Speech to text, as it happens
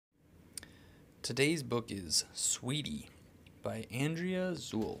Today's book is Sweety by Andrea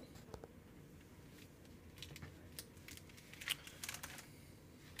Zuill.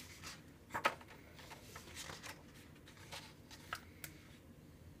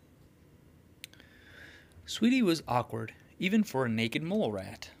 Sweety was awkward, even for a naked mole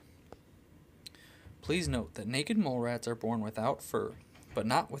rat. Please note that naked mole rats are born without fur, but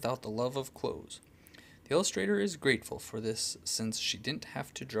not without the love of clothes. The illustrator is grateful for this since she didn't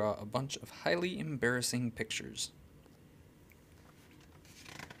have to draw a bunch of highly embarrassing pictures.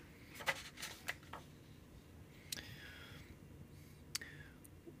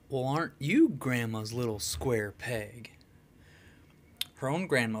 Well, aren't you Grandma's little square peg? Her own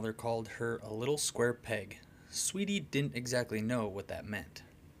grandmother called her a little square peg. Sweety didn't exactly know what that meant.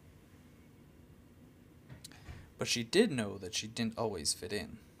 But she did know that she didn't always fit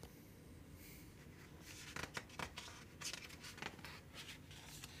in.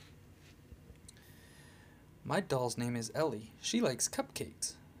 My doll's name is Ellie. She likes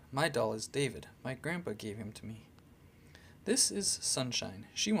cupcakes. My doll is David. My grandpa gave him to me. This is Sunshine.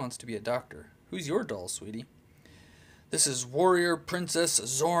 She wants to be a doctor. Who's your doll, Sweety? This is Warrior Princess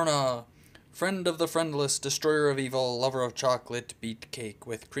Zorna, friend of the friendless, destroyer of evil, lover of chocolate, beet cake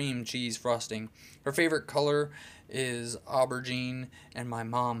with cream cheese frosting. Her favorite color is aubergine, and my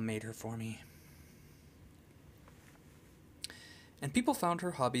mom made her for me. And people found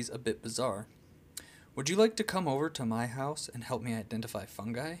her hobbies a bit bizarre. Would you like to come over to my house and help me identify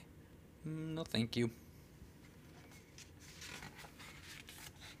fungi? No, thank you.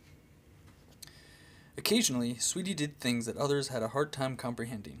 Occasionally, Sweety did things that others had a hard time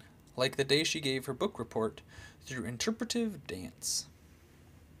comprehending, like the day she gave her book report through interpretive dance.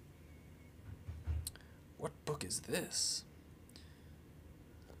 What book is this?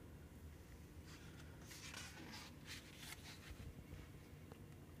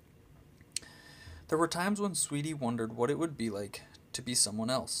 There were times when Sweety wondered what it would be like to be someone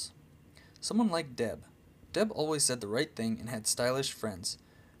else. Someone like Deb. Deb always said the right thing and had stylish friends.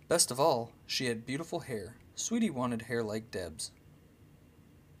 Best of all, she had beautiful hair. Sweety wanted hair like Deb's.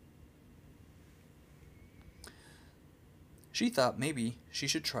 She thought maybe she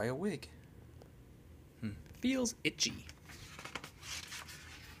should try a wig. Feels itchy.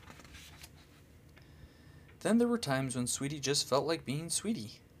 Then there were times when Sweety just felt like being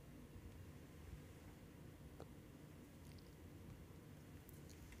Sweety.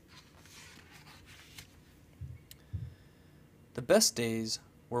 The best days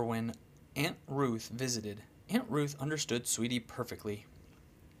were when Aunt Ruth visited. Aunt Ruth understood Sweety perfectly.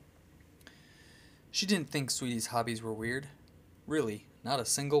 She didn't think Sweety's hobbies were weird. Really, not a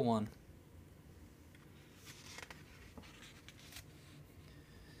single one.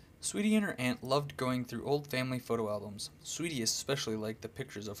 Sweety and her aunt loved going through old family photo albums. Sweety especially liked the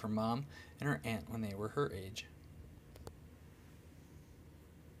pictures of her mom and her aunt when they were her age.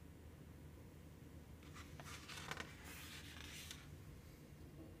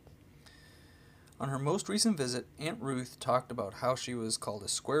 On her most recent visit, Aunt Ruth talked about how she was called a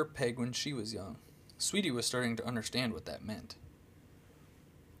square peg when she was young. Sweety was starting to understand what that meant.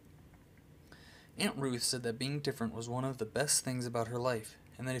 Aunt Ruth said that being different was one of the best things about her life,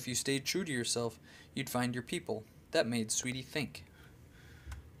 and that if you stayed true to yourself, you'd find your people. That made Sweety think.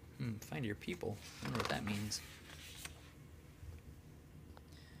 Find your people? I wonder what that means.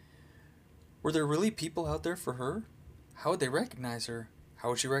 Were there really people out there for her? How would they recognize her? How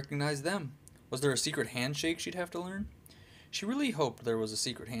would she recognize them? Was there a secret handshake she'd have to learn? She really hoped there was a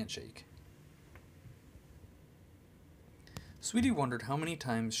secret handshake. Sweety wondered how many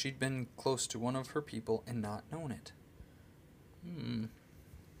times she'd been close to one of her people and not known it.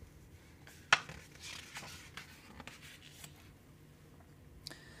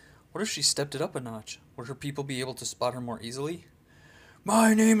 What if she stepped it up a notch? Would her people be able to spot her more easily?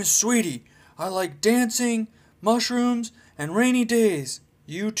 My name is Sweety. I like dancing, mushrooms, and rainy days.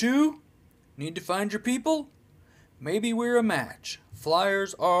 You too? Need to find your people? Maybe we're a match.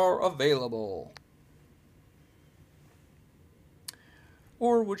 Flyers are available.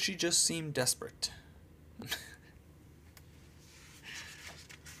 Or would she just seem desperate?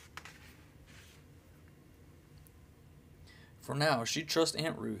 For now, she'd trust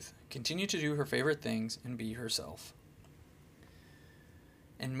Aunt Ruth, continue to do her favorite things, and be herself.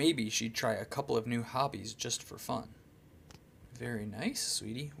 And maybe she'd try a couple of new hobbies just for fun. Very nice,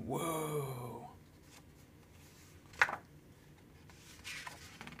 Sweety. Whoa.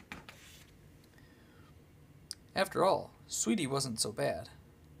 After all, Sweety wasn't so bad.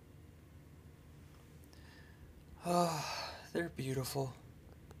 They're beautiful.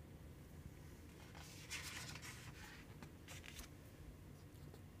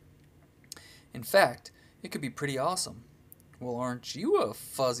 In fact, it could be pretty awesome. Well, aren't you a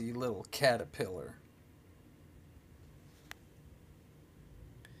fuzzy little caterpillar?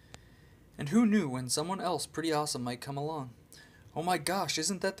 And who knew when someone else pretty awesome might come along? Oh my gosh,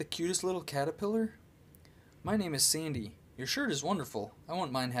 isn't that the cutest little caterpillar? My name is Sandy. Your shirt is wonderful. I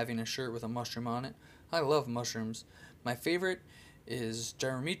wouldn't mind having a shirt with a mushroom on it. I love mushrooms. My favorite is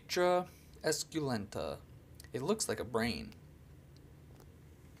Geometra esculenta. It looks like a brain.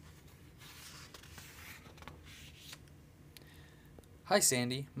 Hi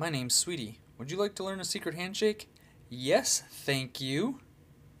Sandy, my name's Sweety. Would you like to learn a secret handshake? Yes, thank you.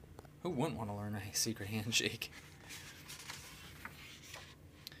 Who wouldn't want to learn a secret handshake?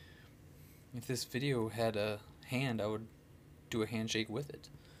 If this video had a hand, I would do a handshake with it.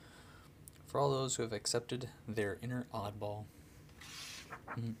 For all those who have accepted their inner oddball.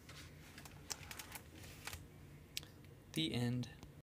 The end.